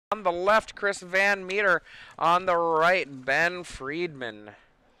on the left, Chris VanMeter. On the right, Ben Friedman.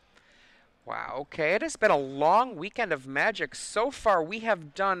 Wow, okay, it has been a long weekend of Magic. So far, we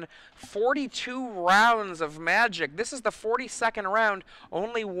have done 42 rounds of Magic. This is the 42nd round,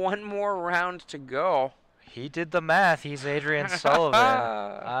 only one more round to go. He did the math. He's Adrian Sullivan.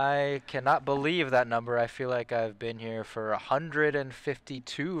 I cannot believe that number. I feel like I've been here for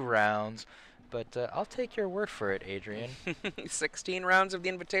 152 rounds, but I'll take your word for it, Adrian. 16 rounds of the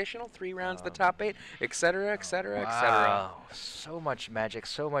Invitational, 3 rounds of the top 8, etc., etc., etc. Wow, so much Magic,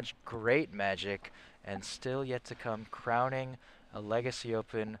 so much great Magic, and still yet to come crowning a Legacy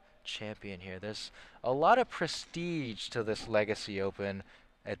Open champion here. There's a lot of prestige to this Legacy Open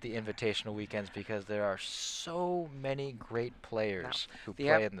at the Invitational weekends because there are so many great players who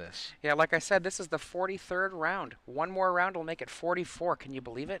play in this. Yeah, like I said, this is the 43rd round. One more round will make it 44. Can you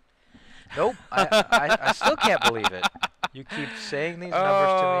believe it? Nope, I still can't believe it. You keep saying these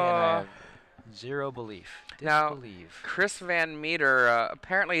numbers to me, and I have zero belief. Disbelief. Now, Chris VanMeter,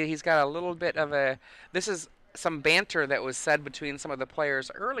 apparently he's got a little bit of a... This is some banter that was said between some of the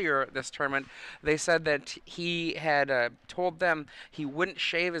players earlier this tournament. They said that he had told them he wouldn't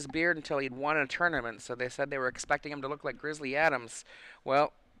shave his beard until he'd won a tournament, so they said they were expecting him to look like Grizzly Adams.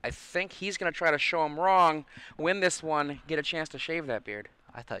 Well, I think he's going to try to show him wrong, win this one, get a chance to shave that beard.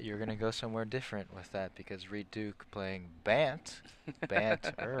 I thought you were going to go somewhere different with that because Reed Duke playing Bant.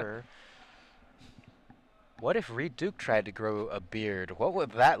 Banter. What if Reed Duke tried to grow a beard? What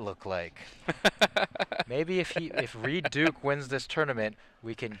would that look like? Maybe if Reed Duke wins this tournament,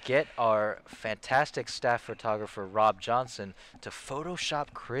 we can get our fantastic staff photographer Rob Johnson to Photoshop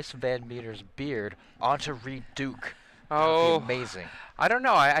Chris VanMeter's beard onto Reed Duke. Oh, that'd be amazing. I don't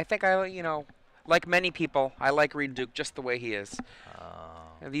know. I think like many people, I like Reed Duke just the way he is.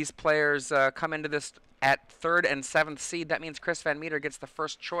 These players come into this at 3rd and 7th seed. That means Chris VanMeter gets the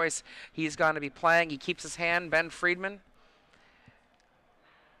first choice. He's going to be playing. He keeps his hand. Ben Friedman.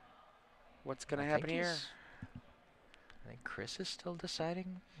 What's going to happen here? I think Chris is still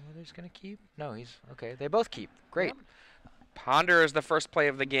deciding whether he's going to keep. No, he's okay. They both keep. Great. Yep. Ponder is the first play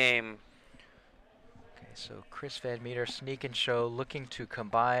of the game. Okay, so Chris VanMeter, Sneak and Show, looking to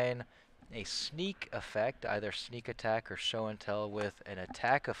combine a sneak effect, either sneak attack or show and tell, with an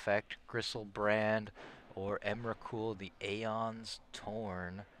attack effect, Gristlebrand or Emrakul, the Aeon's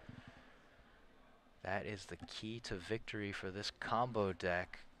Torn. That is the key to victory for this combo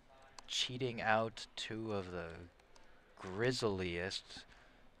deck, cheating out 2 of the grisliest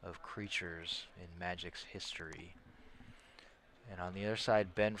of creatures in Magic's history. And on the other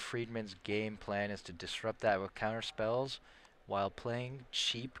side, Ben Friedman's game plan is to disrupt that with counter spells while playing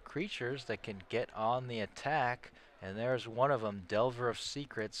cheap creatures that can get on the attack. And there's one of them, Delver of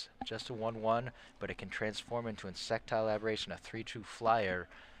Secrets, just a 1/1, but it can transform into Insectile Aberration, a 3/2 flyer.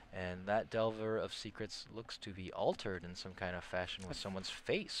 And that Delver of Secrets looks to be altered in some kind of fashion with someone's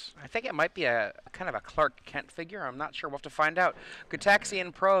face. I think it might be a kind of a Clark Kent figure. I'm not sure. We'll have to find out.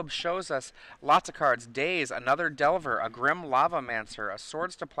 Gutaxian Probe shows us lots of cards. Daze, another Delver, a Grim Lavamancer, a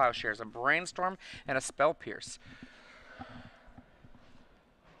Swords to Plowshares, a Brainstorm, and a Spell Pierce.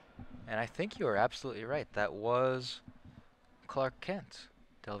 And I think you are absolutely right. That was Clark Kent,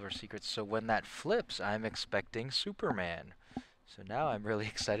 Delver Secrets. So when that flips, I'm expecting Superman. So now I'm really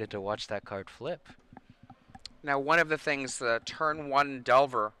excited to watch that card flip. Now, one of the things, the turn 1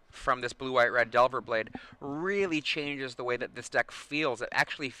 Delver from this blue-white-red Delver Blade really changes the way that this deck feels. It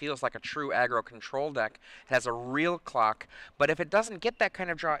actually feels like a true aggro control deck. It has a real clock, but if it doesn't get that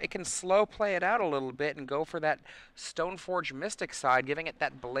kind of draw, it can slow play it out a little bit and go for that Stoneforge Mystic side, giving it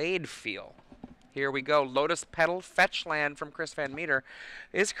that blade feel. Here we go, Lotus Petal, fetch land from Chris VanMeter.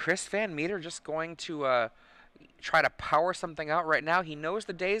 Is Chris VanMeter just going to try to power something out right now? He knows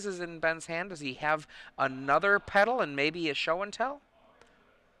the Daze is in Ben's hand. Does he have another Petal and maybe a Show and Tell?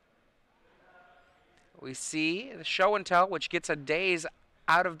 We see the Show and Tell, which gets a Daze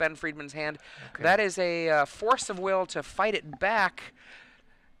out of Ben Friedman's hand. Okay. That is a Force of Will to fight it back.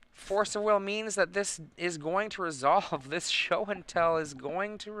 Force of Will means that this is going to resolve. This Show and Tell is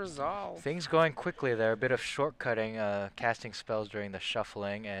going to resolve. Things going quickly there. A bit of shortcutting, casting spells during the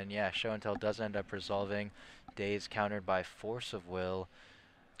shuffling. And yeah, Show and Tell does end up resolving. Daze countered by Force of Will.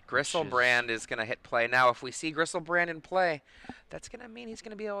 Gristlebrand is going to hit play. Now, if we see Gristlebrand in play, that's going to mean he's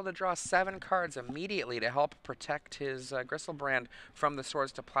going to be able to draw 7 cards immediately to help protect his Gristlebrand from the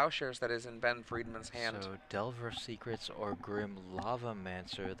Swords to Plowshares that is in Ben Friedman's hand. So, Delver of Secrets or Grim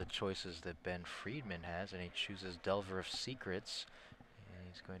Lavamancer, the choices that Ben Friedman has, and he chooses Delver of Secrets. And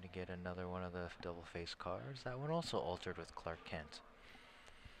he's going to get another one of the double face cards. That one also altered with Clark Kent.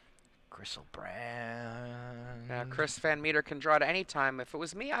 Griselbrand. Chris VanMeter can draw at any time. If it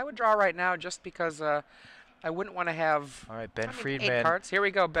was me, I would draw right now just because I wouldn't want to have, All right, Ben I mean, 8 Friedman cards. Here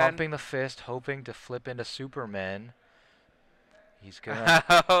we go, Ben. pumping the fist, hoping to flip into Superman. He's gonna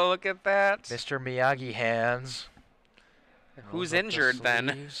Oh, look at that. Mr. Miyagi hands. Who's Rolls up the injured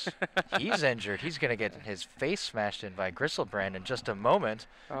then? sleeves. He's injured. He's gonna get his face smashed in by Griselbrand in just a moment.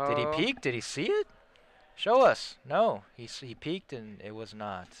 Oh. Did he peek? Did he see it? Show us. No, he peeked and it was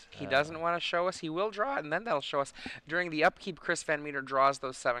not. He doesn't want to show us. He will draw it, and then they'll show us. During the upkeep, Chris VanMeter draws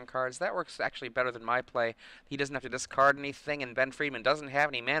those 7 cards. That works actually better than my play. He doesn't have to discard anything, and Ben Friedman doesn't have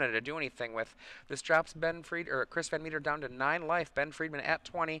any mana to do anything with. This drops Chris VanMeter down to 9 life. Ben Friedman at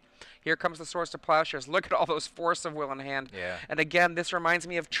 20. Here comes the Swords to Plowshares. Look at all those Force of Will in hand. Yeah. And again, this reminds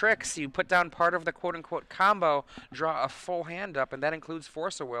me of tricks. You put down part of the quote-unquote combo, draw a full hand up, and that includes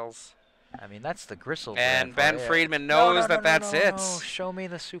Force of Wills. I mean, that's the Griselbrand. And Ben Friedman knows that that's it. No, show me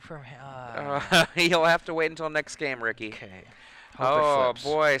the Superman. You'll have to wait until next game, Ricky. Okay. Oh,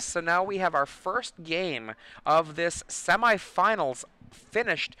 boy. So now we have our first game of this semifinals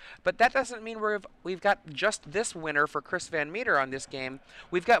finished, but that doesn't mean we've got just this winner for Chris VanMeter on this game.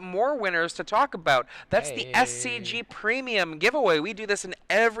 We've got more winners to talk about. That's the SCG Premium giveaway. We do this in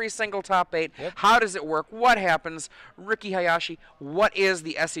every single top 8. Yep. How does it work? What happens? Ricky Hayashi, what is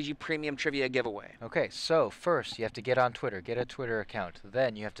the SCG Premium Trivia giveaway? Okay, so first you have to get on Twitter, get a Twitter account.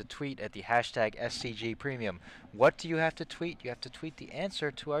 Then you have to tweet at the hashtag SCG Premium. What do you have to tweet? You have to tweet the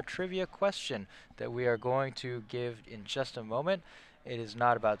answer to our trivia question that we are going to give in just a moment. It is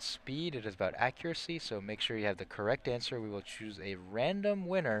not about speed, it is about accuracy, so make sure you have the correct answer. We will choose a random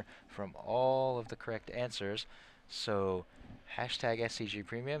winner from all of the correct answers. So, hashtag SCG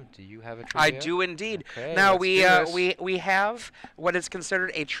Premium, do you have a trivia? I do indeed. Okay, now let's do this. we have what is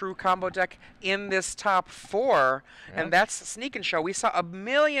considered a true combo deck in this top 4, and that's Sneak and Show. We saw a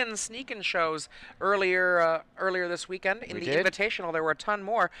million Sneak and Shows earlier this weekend in the Invitational. There were a ton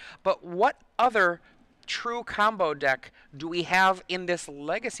more, but what other true combo deck do we have in this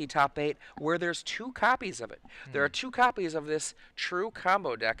Legacy top 8 where there's 2 copies of it? There are 2 copies of this true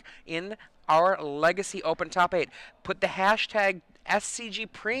combo deck in our Legacy Open top 8. Put the hashtag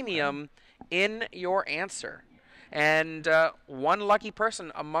SCG Premium in your answer. And one lucky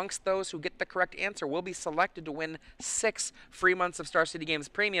person amongst those who get the correct answer will be selected to win 6 free months of Star City Games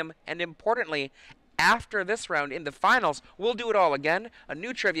Premium. And importantly, after this round in the finals, we'll do it all again, a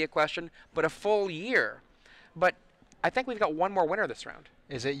new trivia question, but a full year. But I think we've got one more winner this round.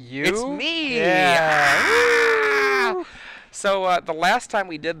 Is it you? It's me! Yeah. So the last time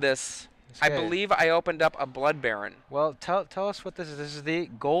we did this, I Okay. believe I opened up a Blood Baron. Well, tell us what this is. This is the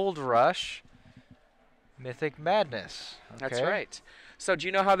Gold Rush Mythic Madness. Okay? That's right. So do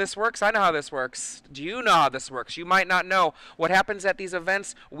you know how this works? I know how this works. Do you know how this works? You might not know. What happens at these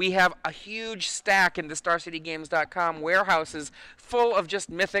events, we have a huge stack in the StarCityGames.com warehouses full of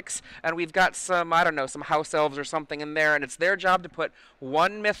just mythics, and we've got some, I don't know, some house elves or something in there, and it's their job to put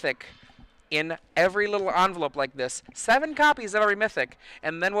one mythic in every little envelope like this, 7 copies of every mythic,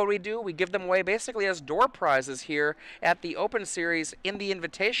 and then what we do, we give them away basically as door prizes here at the Open Series in the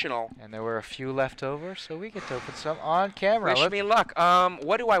Invitational. And there were a few left over, so we get to open some on camera. Wish me luck.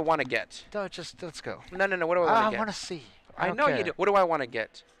 What do I want to get? No, just let's go. No, what do I want to I get? want to see. I don't know care. you do. What do I want to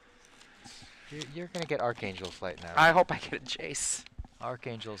get? You're gonna get Archangel's Light now. I hope I get a Jace.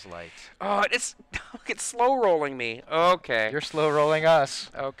 Archangel's Light. Oh, it's slow rolling me. Okay. You're slow rolling us.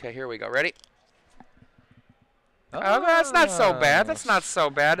 Okay, here we go. Ready? Oh, that's not so bad. That's not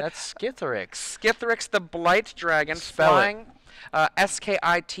so bad. That's Skithrix. Skithrix the Blight Dragon, Spell it. flying.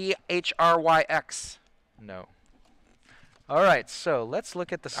 SKITHRYX. No. All right, so let's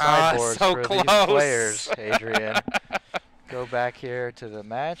look at the sideboards so for close. these players, Adrian. Go back here to the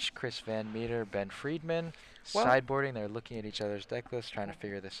match. Chris VanMeter, Ben Friedman. Well- Sideboarding, they're looking at each other's deck lists, trying to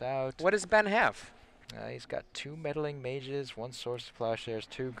figure this out. What does Ben have? He's got 2 Meddling Mages, 1 Swords to Plowshares,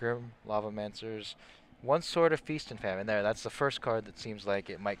 2 Grim Lavamancers, 1 Sword of Feast and Famine. There, that's the first card that seems like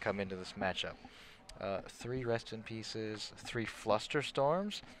it might come into this matchup. 3 Rest in Pieces, 3 Fluster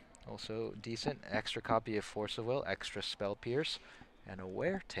Storms, also decent. Extra copy of Force of Will, extra Spell Pierce, and a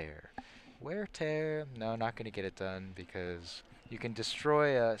Wear Tear. Wear Tear, no, not going to get it done because you can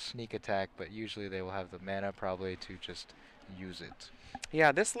destroy a sneak attack, but usually they will have the mana probably to just use it.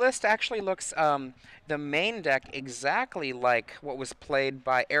 Yeah, this list actually looks the main deck exactly like what was played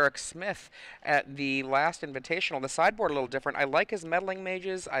by Eric Smith at the last Invitational. The sideboard a little different. I like his Meddling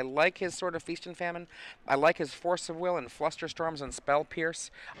Mages. I like his sort of Feast and Famine. I like his Force of Will and Flusterstorms and Spell Pierce.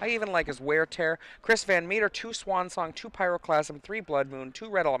 I even like his Wear Tear. Chris Van Meter, 2 Swan Song, 2 Pyroclasm, 3 Blood Moon, 2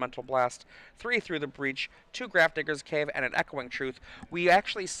 Red Elemental Blast, 3 Through the Breach, 2 Grafdigger's Cave, and an Echoing Truth. We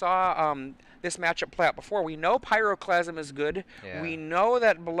actually saw this matchup play out before. We know Pyroclasm is good. Yeah. We know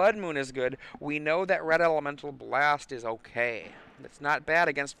that Blood Moon is good. We know that Red Elemental Blast is okay. It's not bad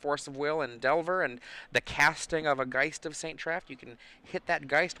against Force of Will and Delver and the casting of a Geist of St. Traft. You can hit that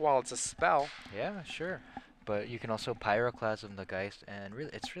Geist while it's a spell. Yeah, sure. But you can also Pyroclasm the Geist, and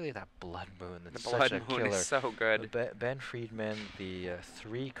really, it's really that Blood Moon that's The such Blood a Moon killer. is so good. Ben Friedman, the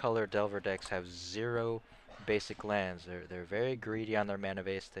 3-color Delver decks have 0 basic lands. They're very greedy on their mana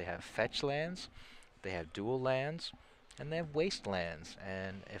base. They have fetch lands, they have dual lands, and they have waste lands.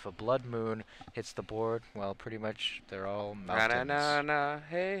 And if a Blood Moon hits the board, well, pretty much they're all Na na mountains. na na,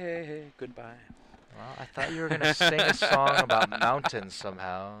 hey hey hey, goodbye. Well, I thought you were gonna sing a song about mountains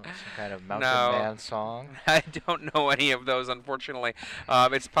somehow, some kind of mountain No. man song. I don't know any of those, unfortunately.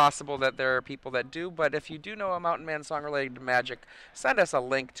 It's possible that there are people that do, but if you do know a Mountain Man song related to Magic, send us a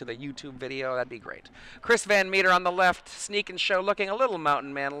link to the YouTube video. That'd be great. Chris Van Meter on the left, Sneak and Show, looking a little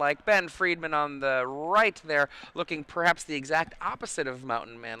Mountain Man-like. Ben Friedman on the right there, looking perhaps the exact opposite of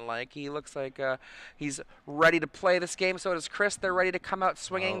Mountain Man-like. He looks like he's ready to play this game. So does Chris. They're ready to come out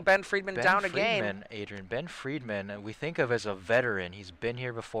swinging. Well, Ben Friedman down a game. Adrian, Ben Friedman, we think of as a veteran. He's been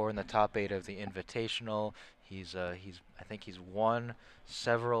here before in the top 8 of the Invitational. I think he's won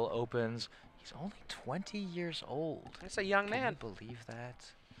several opens. He's only 20 years old. That's a young man. Can you believe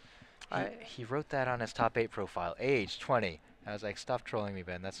that? He wrote that on his top 8 profile. Age 20. I was like, stop trolling me,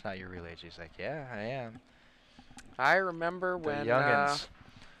 Ben. That's not your real age. He's like, yeah, I am. I remember The when youngins.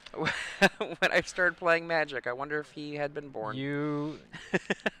 when I started playing Magic. I wonder if he had been born.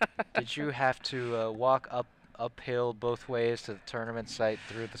 Did you have to walk uphill both ways to the tournament site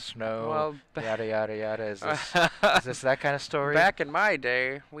through the snow? Well, Yada yada yada. Is this that kind of story? Back in my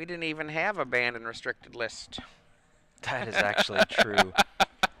day, we didn't even have a banned and restricted list. That is actually true.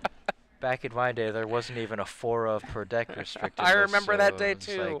 Back in my day, there wasn't even a 4 of per deck restricted I list, remember so that day it's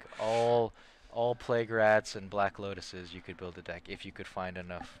too. Like all Plague Rats and Black Lotuses, you could build a deck if you could find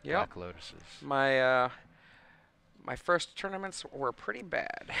enough Black Lotuses. My first tournaments were pretty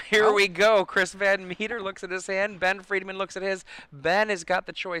bad. Here we go. Chris Van Meter looks at his hand. Ben Friedman looks at his. Ben has got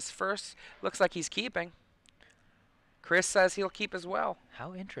the choice first. Looks like he's keeping. Chris says he'll keep as well.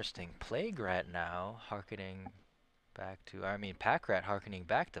 How interesting. Plague Rat now, harkening back to, Pack Rat harkening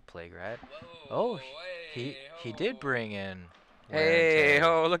back to Plague Rat. Whoa, he did bring in Hey,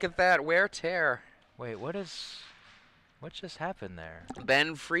 oh, look at that. Wear Tear. Wait, what just happened there?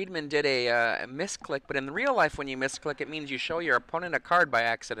 Ben Friedman did a misclick, but in real life when you misclick, it means you show your opponent a card by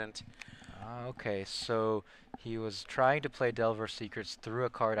accident. Okay, so he was trying to play Delver Secrets, threw a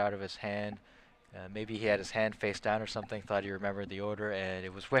card out of his hand. Maybe he had his hand face down or something, thought he remembered the order, and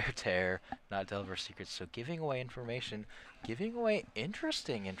it was Wear Tear, not Delver Secrets. So giving away information, giving away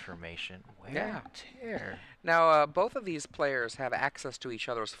interesting information. Wear Tear. Now, both of these players have access to each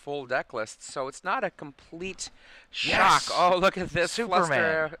other's full deck lists, so it's not a complete shock. Yes! Oh, look at this. Superman.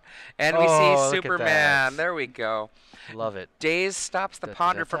 Fluster. And we Oh, see look at Superman. that. There we go. Love it. Daze stops the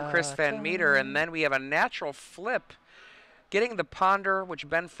Ponder from Chris Van Meter, and then we have a natural flip. Getting the Ponder, which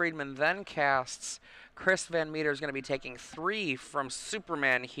Ben Friedman then casts. Chris Van Meter is going to be taking 3 from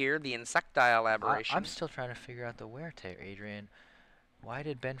Superman here, the Insectile Aberration. I'm still trying to figure out the Wear Tear, Adrian. Why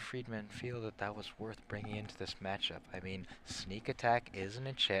did Ben Friedman feel that that was worth bringing into this matchup? I mean, Sneak Attack is an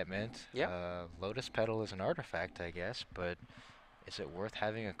enchantment. Yep. Lotus Petal is an artifact, I guess, but is it worth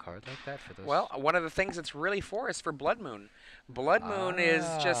having a card like that for those? Well, one of the things it's really for is for Blood Moon. Blood Moon is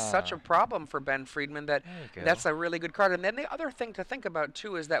just such a problem for Ben Friedman that that's a really good card. And then the other thing to think about,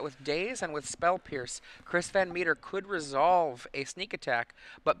 too, is that with Daze and with Spell Pierce, Chris Van Meter could resolve a Sneak Attack,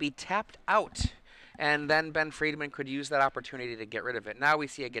 but be tapped out. And then Ben Friedman could use that opportunity to get rid of it. Now we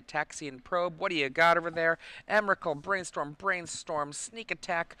see a Gitaxian Probe. What do you got over there? Emrakul, Brainstorm, Sneak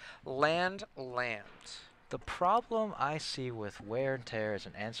Attack, Land. The problem I see with Wear and Tear as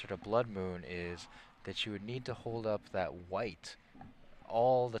an answer to Blood Moon is that you would need to hold up that white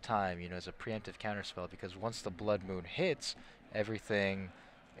all the time, as a preemptive counterspell, because once the Blood Moon hits, everything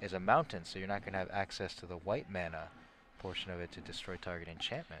is a mountain, so you're not going to have access to the white mana portion of it to destroy target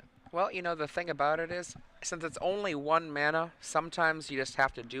enchantment. Well, the thing about it is, since it's only 1 mana, sometimes you just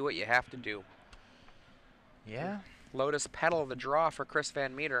have to do what you have to do. Yeah? Lotus Petal, the draw for Chris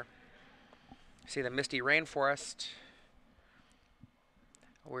Van Meter. See the Misty Rainforest.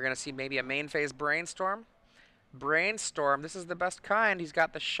 We're going to see maybe a main phase Brainstorm. Brainstorm, this is the best kind. He's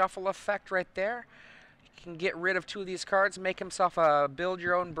got the shuffle effect right there. He can get rid of 2 of these cards, make himself a build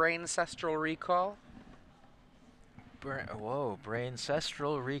your own Braincestral Recall. Whoa,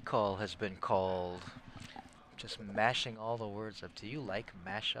 Braincestral Recall has been called. Just mashing all the words up. Do you like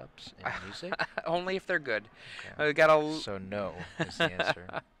mashups in music? Only if they're good. Okay. We got a So no is the answer.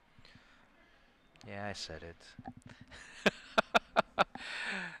 Yeah, I said it.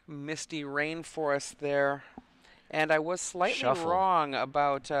 Misty Rainforest there. And I was slightly Shuffle. wrong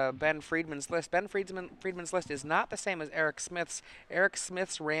about Ben Friedman's list. Ben Friedman's list is not the same as Eric Smith's. Eric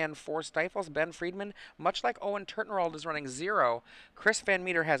Smith's ran 4 stifles. Ben Friedman, much like Owen Turtenwald, is running 0. Chris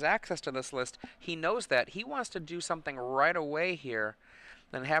VanMeter has access to this list. He knows that. He wants to do something right away here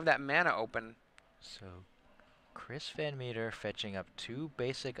and have that mana open. So Chris VanMeter fetching up 2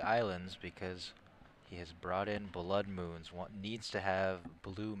 basic islands because he has brought in Blood Moons. Needs to have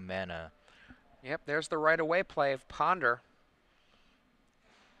blue mana. Yep, there's the right away play of Ponder.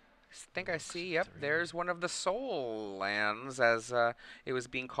 I think I see, yep, 3. there's one of the soul lands as it was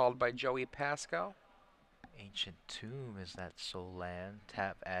being called by Joey Pasco. Ancient Tomb is that soul land.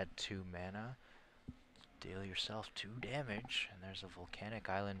 Tap, add 2 mana. Deal yourself 2 damage. And there's a volcanic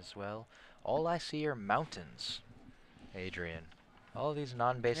island as well. All I see are mountains, Adrian. All these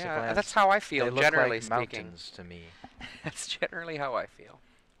non-basic lands. That's how I feel, they look generally like speaking. mountains to me. That's generally how I feel.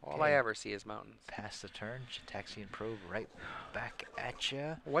 All I Okay. ever see is mountains. Pass the turn. Gitaxian Probe right back at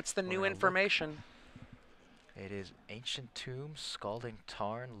ya. What's the We're new gonna look. information? It is Ancient Tomb, Scalding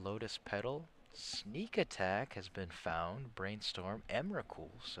Tarn, Lotus Petal. Sneak Attack has been found. Brainstorm,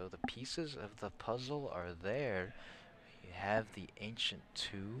 Emrakul. So the pieces of the puzzle are there. You have the Ancient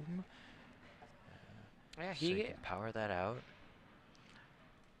Tomb. Yeah, So you can power that out.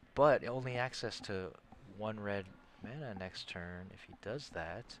 But only access to 1 red mana next turn if he does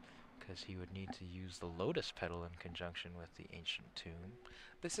that, because he would need to use the Lotus Petal in conjunction with the Ancient Tomb.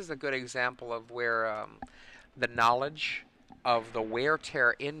 This is a good example of where the knowledge of the wear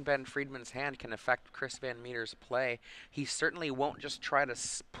tear in Ben Friedman's hand can affect Chris VanMeter's play. He certainly won't just try to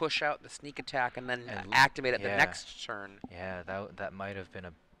push out the sneak attack and then activate it the next turn. Yeah, that might have been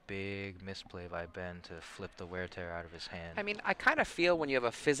a big misplay by Ben to flip the wear tear out of his hand. I mean, I kind of feel when you have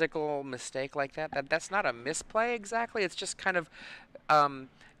a physical mistake like that, that's not a misplay exactly. It's just kind of,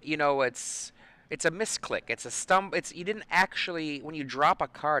 you know, it's a misclick. It's a It's you didn't actually, when you drop a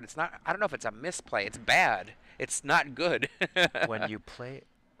card, it's not. I don't know if it's a misplay. It's bad. It's not good. when you play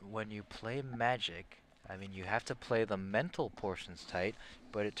Magic, I mean, you have to play the mental portions tight,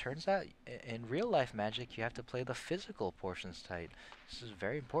 but it turns out in real life Magic, you have to play the physical portions tight. This is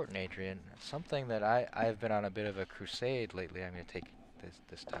very important, Adrian. Something that I've been on a bit of a crusade lately. I'm going to take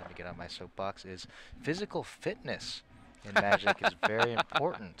this time to get on my soapbox. Is physical fitness in Magic is very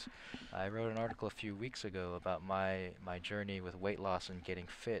important. I wrote an article a few weeks ago about my journey with weight loss and getting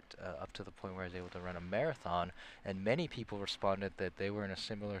fit up to the point where I was able to run a marathon, and many people responded that they were in a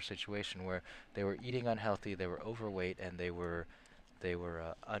similar situation where they were eating unhealthy, they were overweight, and they were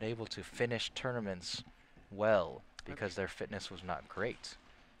unable to finish tournaments well because their fitness was not great.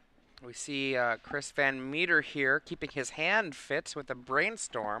 We see Chris VanMeter here keeping his hand fit with a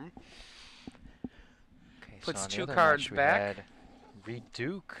Brainstorm. Okay, Puts so 2 cards back. We had Reed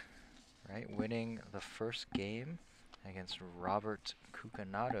Duke, right, winning the first game against Robert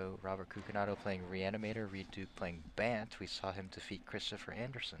Cucinato. Robert Cucinato playing Reanimator, Reed Duke playing Bant. We saw him defeat Christopher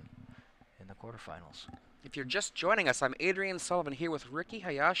Anderson in the quarterfinals. If you're just joining us, I'm Adrian Sullivan here with Ricky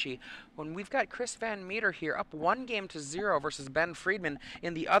Hayashi. When we've got Chris VanMeter here up 1-0 versus Ben Friedman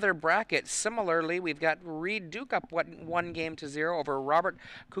in the other bracket. Similarly, we've got Reed Duke up 1-0 over Robert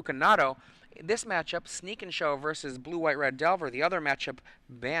Cucinato. This matchup, Sneak and Show versus Blue-White-Red Delver. The other matchup,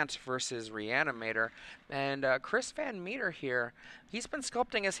 Bant versus Reanimator. And Chris VanMeter here, he's been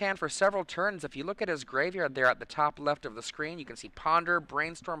sculpting his hand for several turns. If you look at his graveyard there at the top left of the screen, you can see Ponder,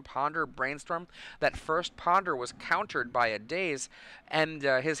 Brainstorm, Ponder, Brainstorm. That first Ponder was countered by a Daze, and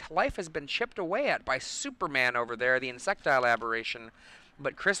his life has been chipped away at by Superman over there, the Insectile Aberration.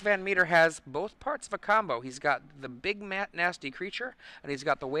 But Chris VanMeter has both parts of a combo. He's got the big nasty creature, and he's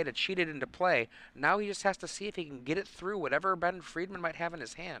got the way to cheat it into play. Now he just has to see if he can get it through whatever Ben Friedman might have in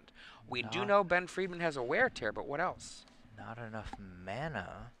his hand. We do know Ben Friedman has a wear tear, but what else? Not enough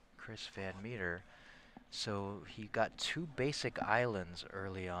mana, Chris VanMeter. So he got 2 basic islands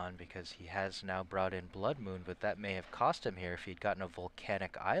early on because he has now brought in Blood Moon, but that may have cost him here if he'd gotten a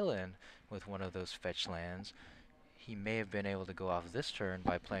volcanic island with one of those fetch lands. He may have been able to go off this turn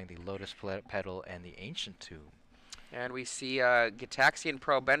by playing the Lotus Petal and the Ancient Tomb. And we see Gitaxian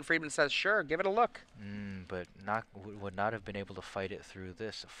Pro. Ben Friedman says, sure, give it a look. But would not have been able to fight it through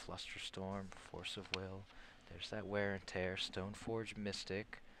this. A Flusterstorm, Force of Will. There's that Wear and Tear, Stoneforge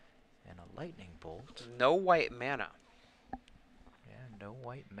Mystic, and a Lightning Bolt. No white mana. Yeah, no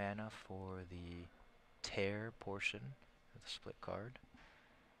white mana for the Tear portion of the split card.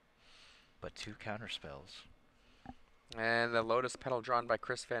 But 2 counter spells. And the Lotus Petal drawn by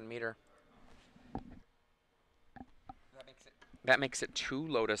Chris VanMeter. That makes it 2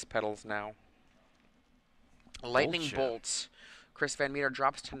 Lotus Petals now. Lightning Bolts. Chris VanMeter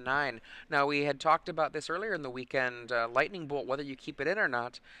drops to 9. Now, we had talked about this earlier in the weekend, Lightning Bolt, whether you keep it in or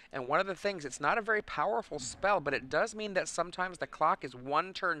not. And one of the things, it's not a very powerful spell, but it does mean that sometimes the clock is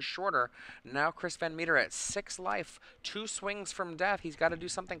 1 turn shorter. Now, Chris VanMeter at 6 life, 2 swings from death. He's got to do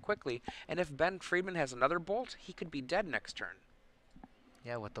something quickly. And if Ben Friedman has another bolt, he could be dead next turn.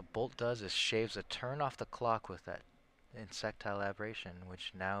 Yeah, what the bolt does is shaves a turn off the clock with that Insectile Aberration,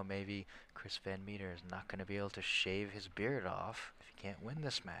 which now maybe Chris VanMeter is not going to be able to shave his beard off if he can't win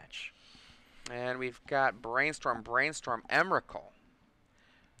this match. And we've got Brainstorm, Emrakul.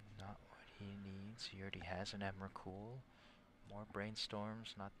 Not what he needs. He already has an Emrakul. More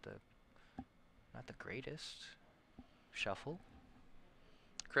Brainstorms, not the greatest. Shuffle.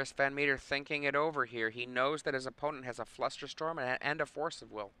 Chris VanMeter thinking it over here. He knows that his opponent has a Flusterstorm and a Force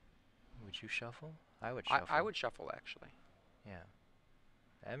of Will. Would you shuffle? I would shuffle. I would shuffle, actually. Yeah.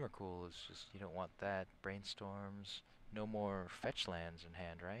 Emrakul is just, you don't want that. Brainstorms, no more fetch lands in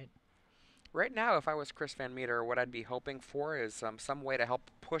hand, right? Right now, if I was Chris VanMeter, what I'd be hoping for is some way to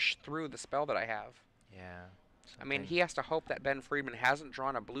help push through the spell that I have. Yeah. I mean, he has to hope that Ben Friedman hasn't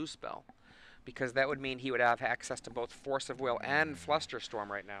drawn a blue spell, because that would mean he would have access to both Force of Will and Flusterstorm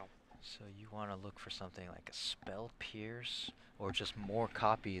right now. So you want to look for something like a Spell Pierce, or just more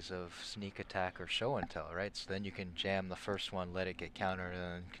copies of Sneak Attack or Show and Tell, right? So then you can jam the first one, let it get countered, and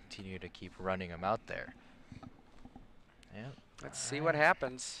then continue to keep running them out there. Yeah. Let's see what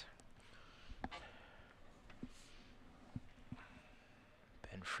happens.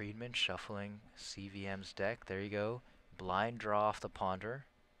 Ben Friedman shuffling CVM's deck. There you go. Blind draw off the Ponder.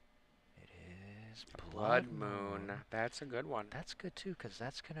 It is Blood Moon. That's a good one. That's good too, because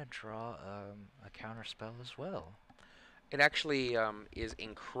that's going to draw a counter spell as well. It actually is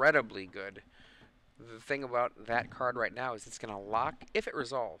incredibly good. The thing about that card right now is it's going to lock, if it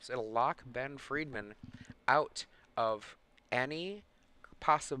resolves, it'll lock Ben Friedman out of any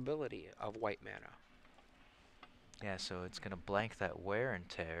possibility of white mana. Yeah, so it's going to blank that Wear and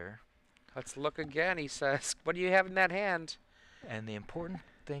Tear. Let's look again, he says. What do you have in that hand? And the important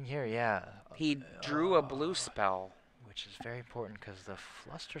thing here, yeah. He drew a blue spell. Which is very important because the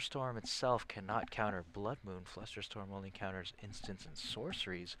Flusterstorm itself cannot counter Blood Moon. Flusterstorm only counters instants and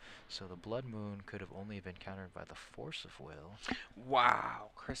sorceries, so the Blood Moon could have only been countered by the Force of Will. Wow,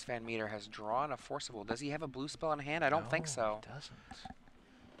 Chris VanMeter has drawn a Force of Will. Does he have a blue spell in hand? I don't think so. He doesn't.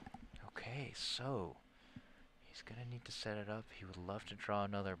 Okay, so he's going to need to set it up. He would love to draw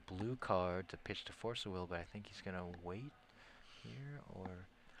another blue card to pitch to Force of Will, but I think he's going to wait here, or...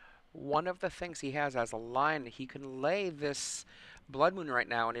 One of the things he has as a line, he can lay this Blood Moon right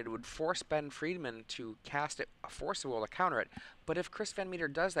now, and it would force Ben Friedman to cast it, a Force of Will to counter it. But if Chris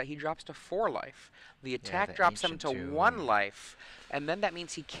VanMeter does that, he drops to 4 life. The attack drops him to 1 life, and then that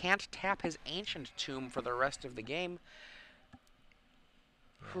means he can't tap his Ancient Tomb for the rest of the game.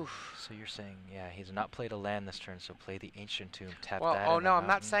 Yeah. So you're saying, yeah, he's not played a land this turn, so play the Ancient Tomb, tap well, that. Oh no, I'm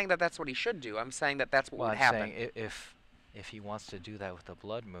not saying that that's what he should do. I'm saying that that's what would happen. I'm saying if he wants to do that with the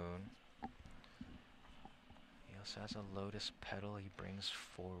Blood Moon, he also has a Lotus Petal. He brings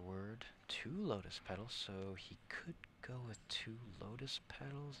forward 2 Lotus Petals, so he could go with 2 Lotus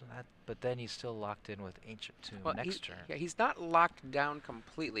Petals, but then he's still locked in with Ancient Tomb next turn. Yeah, he's not locked down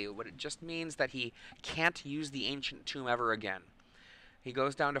completely, but it just means that he can't use the Ancient Tomb ever again. He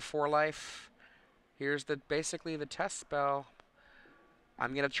goes down to 4 life. Here's basically the test spell.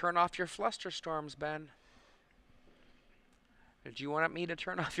 I'm going to turn off your Flusterstorms, Ben. Did you want me to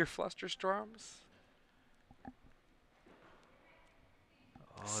turn off your Flusterstorms?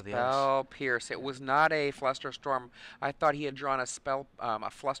 Oh, Spell Pierce. It was not a Flusterstorm. I thought he had drawn a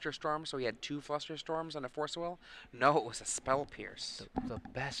Flusterstorm, so he had 2 Flusterstorms and a Force of Will. No, it was a Spell Pierce. The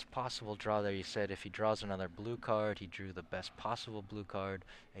best possible draw there, you said, if he draws another blue card, he drew the best possible blue card,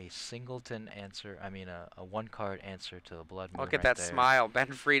 a singleton answer, I mean a 1-card answer to the Blood Moon. Look at that smile.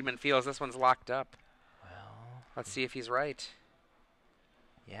 Ben Friedman feels this one's locked up. Well, let's see if he's right.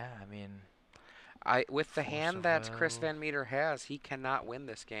 Yeah, I mean... with the hand that Chris VanMeter has, he cannot win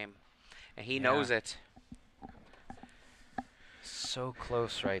this game. And he knows it. So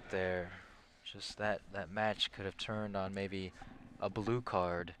close right there. Just that match could have turned on maybe a blue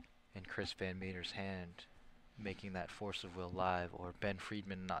card in Chris VanMeter's hand, making that Force of Will live, or Ben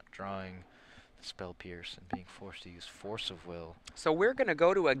Friedman not drawing the Spell Pierce and being forced to use Force of Will. So we're going to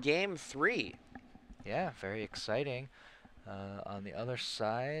go to a game 3. Yeah, very exciting. On the other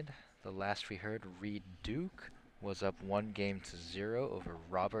side, the last we heard, Reed Duke was up 1-0 over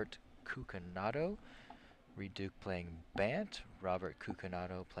Robert Cucinato. Reed Duke playing Bant, Robert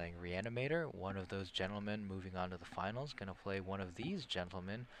Cucinato playing Reanimator. One of those gentlemen moving on to the finals, going to play one of these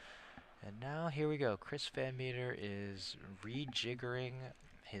gentlemen. And now here we go. Chris VanMeter is rejiggering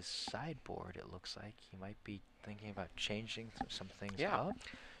his sideboard, it looks like. He might be thinking about changing some things up.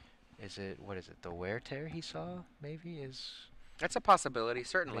 Is it, what is it, the wear tear he saw, maybe, That's a possibility,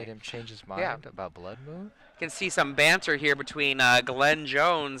 certainly. made him change his mind about Blood Moon? You can see some banter here between Glenn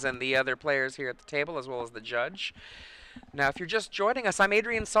Jones and the other players here at the table, as well as the judge. Now, if you're just joining us, I'm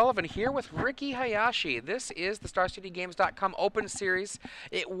Adrian Sullivan here with Ricky Hayashi. This is the StarCityGames.com Open Series.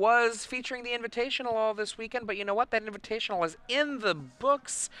 It was featuring the Invitational all this weekend, but you know what? That Invitational is in the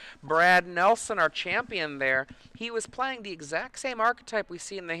books. Brad Nelson, our champion there, he was playing the exact same archetype we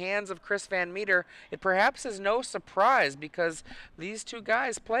see in the hands of Chris VanMeter. It perhaps is no surprise because these two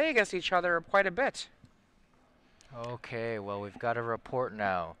guys play against each other quite a bit. Okay, well, we've got a report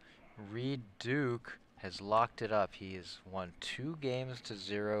now. Reed Duke has locked it up. He has won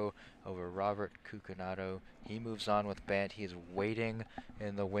 2-0 over Robert Cucinato. He moves on with Bant. He is waiting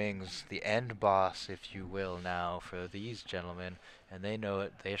in the wings, the end boss, if you will, now for these gentlemen, and they know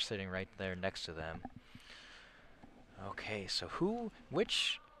it. They're sitting right there next to them. Okay, so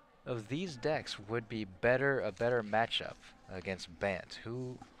which of these decks would be a better matchup against Bant?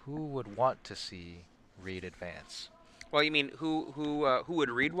 Who would want to see Reed advance? Well, you mean who would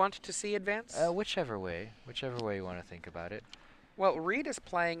Reed want to see advance? Whichever way you want to think about it. Well, Reed is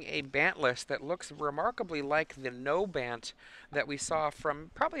playing a Bant list that looks remarkably like the No Bant that we saw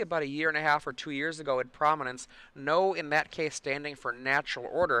from probably about 1.5 or 2 years ago at Prominence. No, in that case, standing for Natural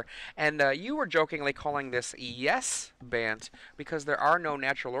Order. And you were jokingly calling this Yes Bant because there are no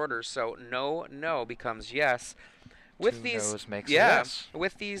natural orders, so no becomes yes. With these,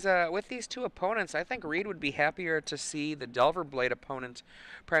 with these two opponents, I think Reed would be happier to see the Delver Blade opponent,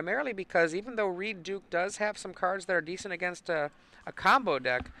 primarily because even though Reed Duke does have some cards that are decent against a combo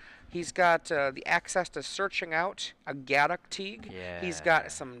deck, he's got the access to Searching Out, a Gaddock Teague. Yeah. He's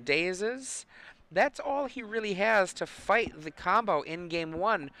got some Dazes. That's all he really has to fight the combo in Game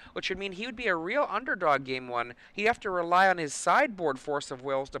 1, which would mean he would be a real underdog Game 1. He'd have to rely on his sideboard Force of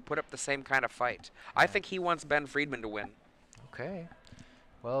Wills to put up the same kind of fight. I think he wants Ben Friedman to win. Okay.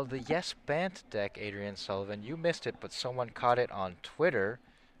 Well, the Yes Bant deck, Adrian Sullivan, you missed it, but someone caught it on Twitter.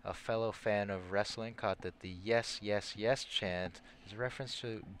 A fellow fan of wrestling caught that the Yes, Yes, Yes chant is a reference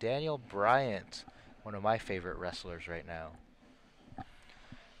to Daniel Bryant, one of my favorite wrestlers right now.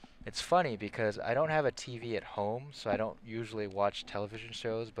 It's funny because I don't have a TV at home, so I don't usually watch television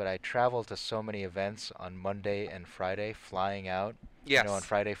shows, but I travel to so many events on Monday and Friday, flying out. Yes. You know, on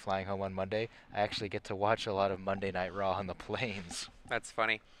Friday, flying home on Monday. I actually get to watch a lot of Monday Night Raw on the planes. That's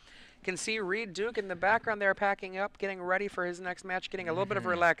funny. You can see Reed Duke in the background there packing up, getting ready for his next match, getting a little bit of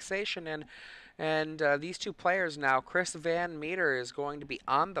relaxation in. And these two players now, Chris VanMeter is going to be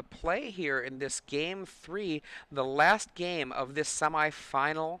on the play here in this Game 3, the last game of this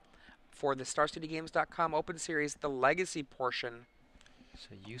semifinal for the StarCityGames.com Open Series, the Legacy portion.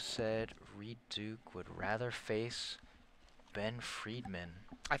 So you said Reed Duke would rather face Ben Friedman.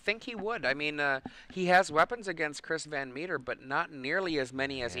 I think he would. I mean, he has weapons against Chris VanMeter, but not nearly as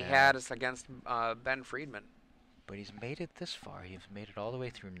many as he had against Ben Friedman. But he's made it this far. He's made it all the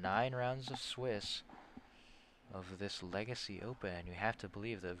way through 9 rounds of Swiss of this Legacy Open, and you have to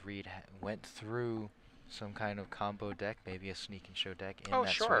believe that Reed went through some kind of combo deck, maybe a sneak and show deck in that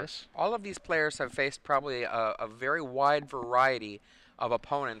Swiss. All of these players have faced probably a very wide variety of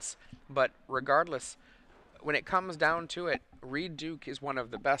opponents, but regardless, when it comes down to it, Reed Duke is one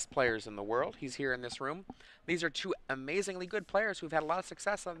of the best players in the world. He's here in this room. These are two amazingly good players who've had a lot of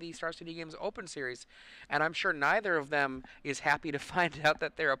success on the Star City Games Open Series, and I'm sure neither of them is happy to find out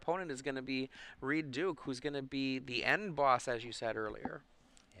that their opponent is going to be Reed Duke, who's going to be the end boss, as you said earlier.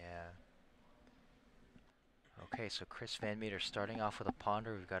 Yeah. Okay, so Chris VanMeter starting off with a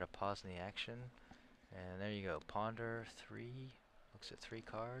Ponder. We've got a pause in the action. And there you go. Ponder 3. Looks at 3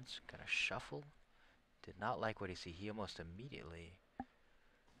 cards. Gonna shuffle. Did not like what he see. He almost immediately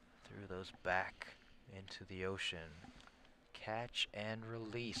threw those back into the ocean. Catch and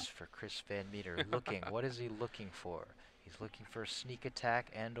release for Chris VanMeter. Looking. What is he looking for? He's looking for sneak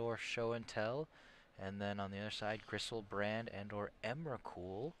attack and or show and tell. And then on the other side, Gristle Brand and or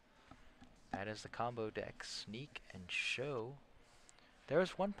Emrakul. That is the combo deck, Sneak and Show. There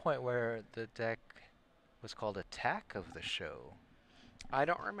was one point where the deck was called Attack of the Show. I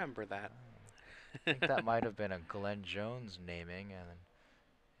don't remember that. I think that might have been a Glenn Jones naming, and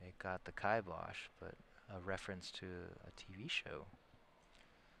it got the kibosh, but a reference to a TV show.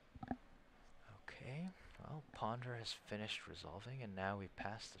 Okay, well, Ponder has finished resolving, and now we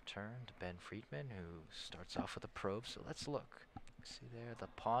pass the turn to Ben Friedman, who starts off with a probe. So let's look. See there, the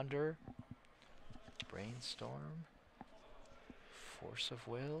Ponder, Brainstorm, Force of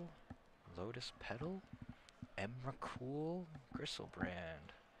Will, Lotus Petal, Emrakul,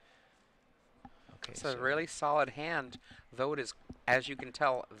 Gristlebrand. Okay, It's so a really solid hand, though it is, as you can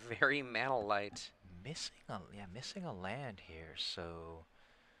tell, very mana light. missing a land here. So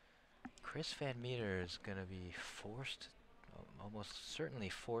Chris VanMeter is gonna be forced, almost certainly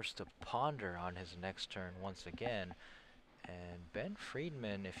forced to ponder on his next turn once again. And Ben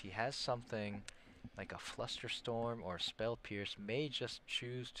Friedman, if he has something like a Flusterstorm or Spell Pierce, may just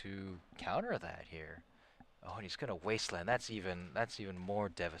choose to counter that here. Oh, and he's gonna Wasteland. That's even more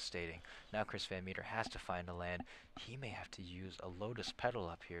devastating. Now Chris VanMeter has to find a land. He may have to use a Lotus Petal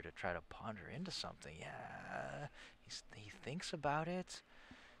up here to try to ponder into something. Yeah, he thinks about it.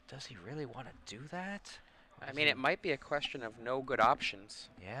 Does he really want to do that? I mean, it might be a question of no good options.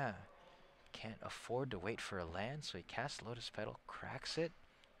 Yeah, can't afford to wait for a land, so he casts Lotus Petal, cracks it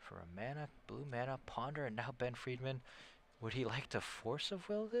for a mana, blue mana, ponder, and now Ben Friedman. Would he like to Force of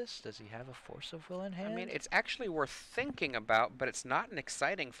Will this? Does he have a Force of Will in hand? I mean, it's actually worth thinking about, but it's not an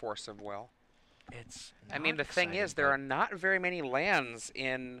exciting force of will. It's I mean, the thing exciting, is, there are not very many lands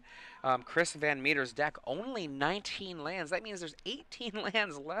in Chris VanMeter's deck. Only 19 lands. That means there's 18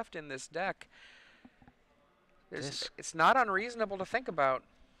 lands left in this deck. It's not unreasonable to think about.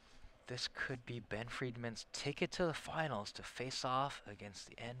 This could be Ben Friedman's ticket to the finals to face off against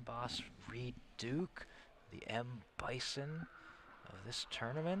the end boss Reed Duke, the M Bison of this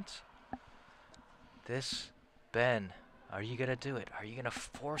tournament. Ben, are you gonna do it? Are you gonna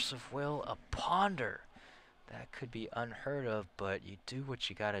Force of Will a Ponder? That could be unheard of, but you do what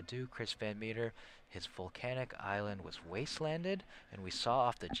you gotta do, Chris VanMeter. His volcanic island was wastelanded, and we saw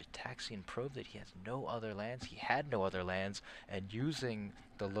off the Gitaxian probe that he has no other lands. He had no other lands, and using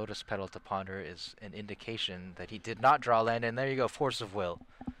the Lotus Petal to ponder is an indication that he did not draw land, and there you go, Force of Will.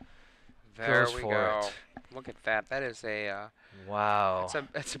 There Goes we for go. it. Look at that. That is a Wow.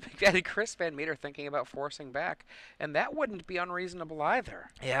 it's a big Eddie Chris VanMeter thinking about forcing back, and that wouldn't be unreasonable either.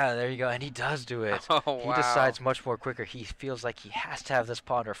 Yeah, there you go, and he does do it. Oh, He wow. decides much more quicker. He feels like he has to have this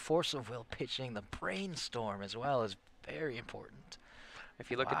ponder. Force of Will pitching the Brainstorm as well is very important.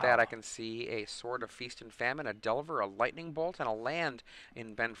 If you look at that, I can see a Sword of Feast and Famine, a Delver, a Lightning Bolt, and a land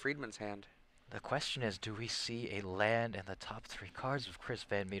in Ben Friedman's hand. The question is, do we see a land in the top 3 cards of Chris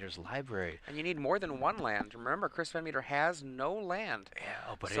VanMeter's library? And you need more than one land. Remember, Chris VanMeter has no land.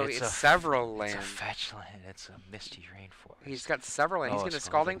 Yeah, but so it's several lands. lands. It's a fetch land. It's a Misty Rainforest. He's got several lands. Oh, He's going to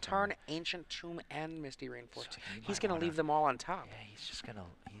Scalding Tarn, Ancient Tomb, and Misty Rainforest. So he's going to leave them all on top. Yeah, he's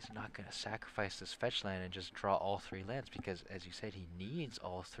not gonna sacrifice this fetch land and just draw all 3 lands because, as you said, he needs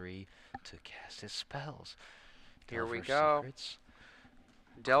all 3 to cast his spells. Here we Delver go. Secrets.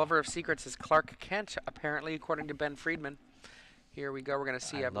 Delver of Secrets is Clark Kent, apparently, according to Ben Friedman. Here we go. We're going to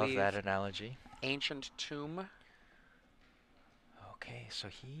see, I love believe, that analogy. Ancient Tomb. Okay, so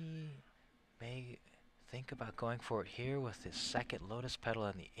he may think about going for it here with his second Lotus Petal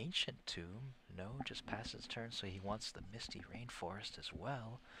and the Ancient Tomb. No, just passes turn, so he wants the Misty Rainforest as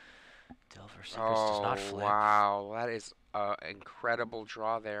well. Delver Secrets does not flip. Wow. That is an incredible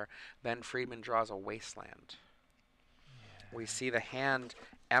draw there. Ben Friedman draws a Wasteland. Yeah. We see the hand,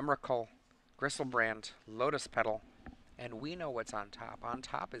 Emrakul, Gristlebrand, Lotus Petal, and we know what's on top. On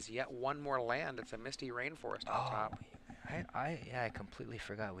top is yet one more land. It's a Misty Rainforest on top. I completely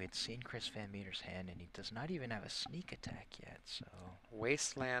forgot. We had seen Chris VanMeter's hand, and he does not even have a sneak attack yet, so...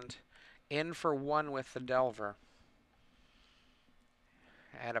 Wasteland in for 1 with the Delver.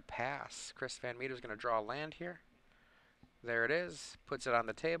 At a pass. Chris VanMeter's going to draw a land here. There it is. Puts it on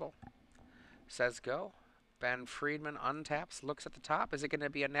the table. Says go. Ben Friedman untaps, looks at the top. Is it going to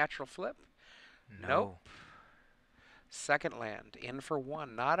be a natural flip? No. Nope. Second land. In for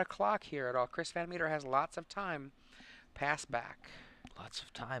 1. Not a clock here at all. Chris VanMeter has lots of time. Pass back. Lots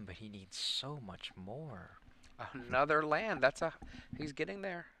of time, but he needs so much more. Another land. He's getting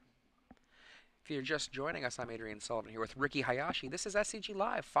there. If you're just joining us, I'm Adrian Sullivan here with Ricky Hayashi. This is SCG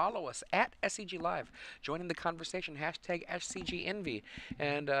Live. Follow us at SCG Live. Join in the conversation, hashtag SCGINVI.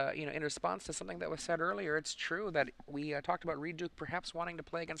 And, in response to something that was said earlier, it's true that we talked about Reed Duke perhaps wanting to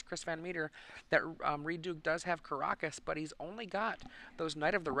play against Chris VanMeter, that Reed Duke does have Caracas, but he's only got those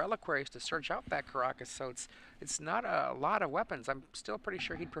Knight of the Reliquaries to search out that Caracas, so it's not a lot of weapons. I'm still pretty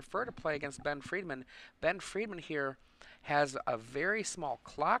sure he'd prefer to play against Ben Friedman. Ben Friedman here has a very small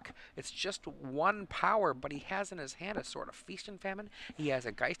clock. It's just one power, but he has in his hand a sort of feast and famine. He has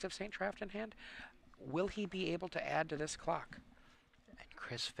a Geist of St. Traft in hand. Will he be able to add to this clock? And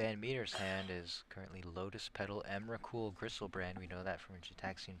Chris VanMeter's hand is currently Lotus Petal Emrakul Gristlebrand. We know that from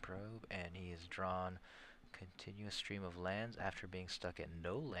Gitaxian Probe, and he has drawn continuous stream of lands after being stuck at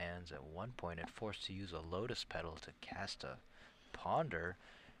no lands at one point and forced to use a Lotus Petal to cast a Ponder.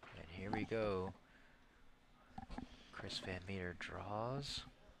 And here we go. Chris VanMeter draws,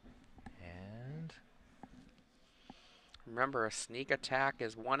 and remember, a sneak attack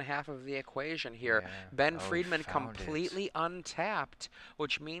is one half of the equation here. yeah. Ben Oh, Friedman found completely untapped,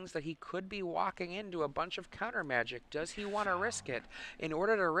 which means that he could be walking into a bunch of counter magic. Does he want to risk it? In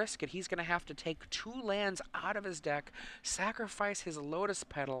order to risk it, he's going to have to take 2 lands out of his deck, sacrifice his Lotus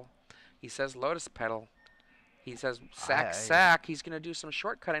Petal. He says Lotus Petal. He says sack, sack. He's going to do some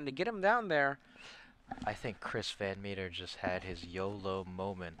shortcutting to get him down there. I think Chris VanMeter just had his YOLO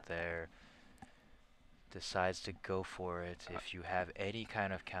moment there. Decides to go for it. If you have any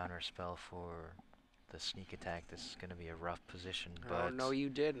kind of counter spell for the sneak attack, this is going to be a rough position. But oh, no, you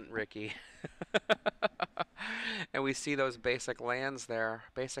didn't, Ricky. And we see those basic lands there.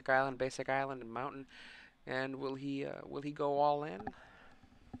 Basic island, and mountain. And will he go all in?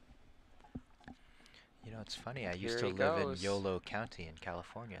 You know, it's funny. I Here used to he live in goes. YOLO County in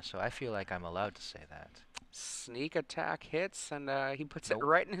California, so I feel like I'm allowed to say that. Sneak attack hits, and he puts Nope. it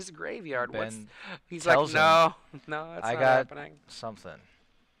right in his graveyard. Ben He's like, tells no, no, that's I not got happening. something.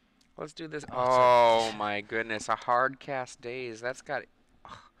 Let's do this. Oh, Oh, my goodness, a hard cast Daze. That's got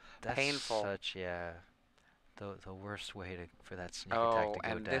That's painful. such, yeah, the worst way for that sneak Oh, attack to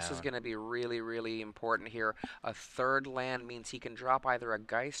go and down. this is going to be really, really important here. A third land means he can drop either a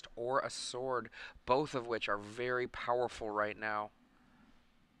Geist or a Sword, both of which are very powerful right now.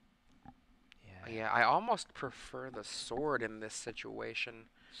 Yeah, I almost prefer the Sword in this situation.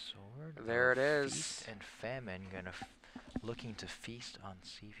 Sword. There it is. Feast and Famine looking to feast on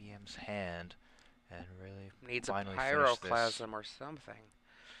CVM's hand and really Needs a finally finish this. Pyroclasm or something.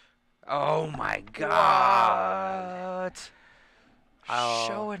 Oh my God! What? Oh,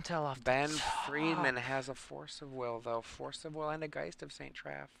 Show and tell off the Ben top. Friedman has a Force of Will, though. Force of Will and a Geist of St.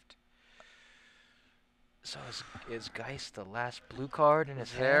 Traft. So is Geist the last blue card in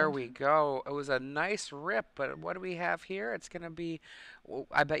his hand? There we go. It was a nice rip, but what do we have here? It's going to be... Well,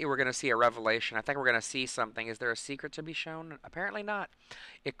 I bet you we're going to see a revelation. I think we're going to see something. Is there a secret to be shown? Apparently not.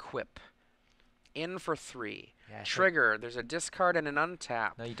 Equip. In for 3. Yeah, Trigger. There's a discard and an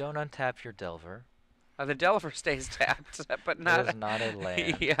untap. No, you don't untap your Delver. The Delver stays tapped, but not... That is not a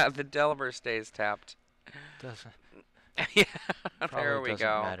land. Yeah, the Delver stays tapped. Doesn't Yeah, probably there we doesn't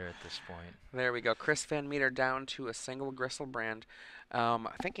go. matter at this point. There we go. Chris VanMeter down to a single Gristlebrand.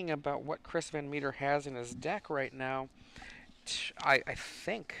 Thinking about what Chris VanMeter has in his deck right now, I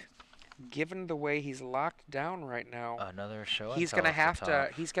think, given the way he's locked down right now, Another show. he's gonna have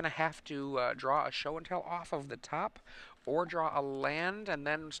to draw a show and tell off of the top, or draw a land and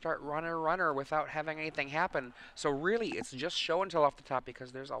then start runner without having anything happen. So really, it's just show and tell off the top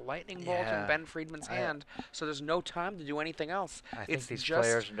because there's a lightning bolt in Ben Friedman's hand, so there's no time to do anything else. I think It's these just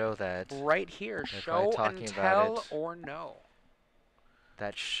players know that. right here, They're show probably and talking about tell it. or no.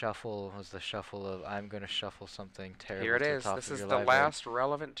 That shuffle was the shuffle of I'm going to shuffle something terrible Here it to the is. top This of is your the library. last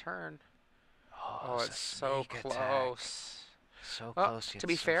relevant turn. Oh, a it's so sneak attack. close. So Well, close, yet to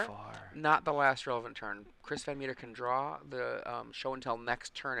be so fair, far. not the last relevant turn. Chris VanMeter can draw the show and tell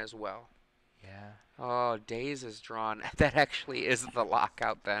next turn as well. Yeah. Oh, Daze is drawn. That actually is the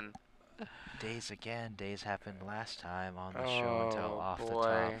lockout then. Days again. Days happened last time on the show and tell off the boy.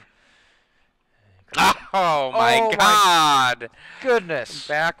 top. Oh my Oh my God! Goodness.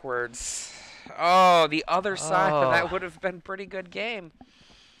 Backwards. Oh, the other side. Oh. That would have been a pretty good game.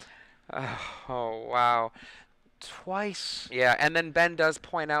 Oh, wow. Twice. Yeah, and then Ben does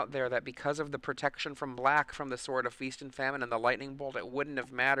point out there that because of the protection from black from the Sword of Feast and Famine and the lightning bolt, it wouldn't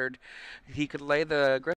have mattered. He could lay the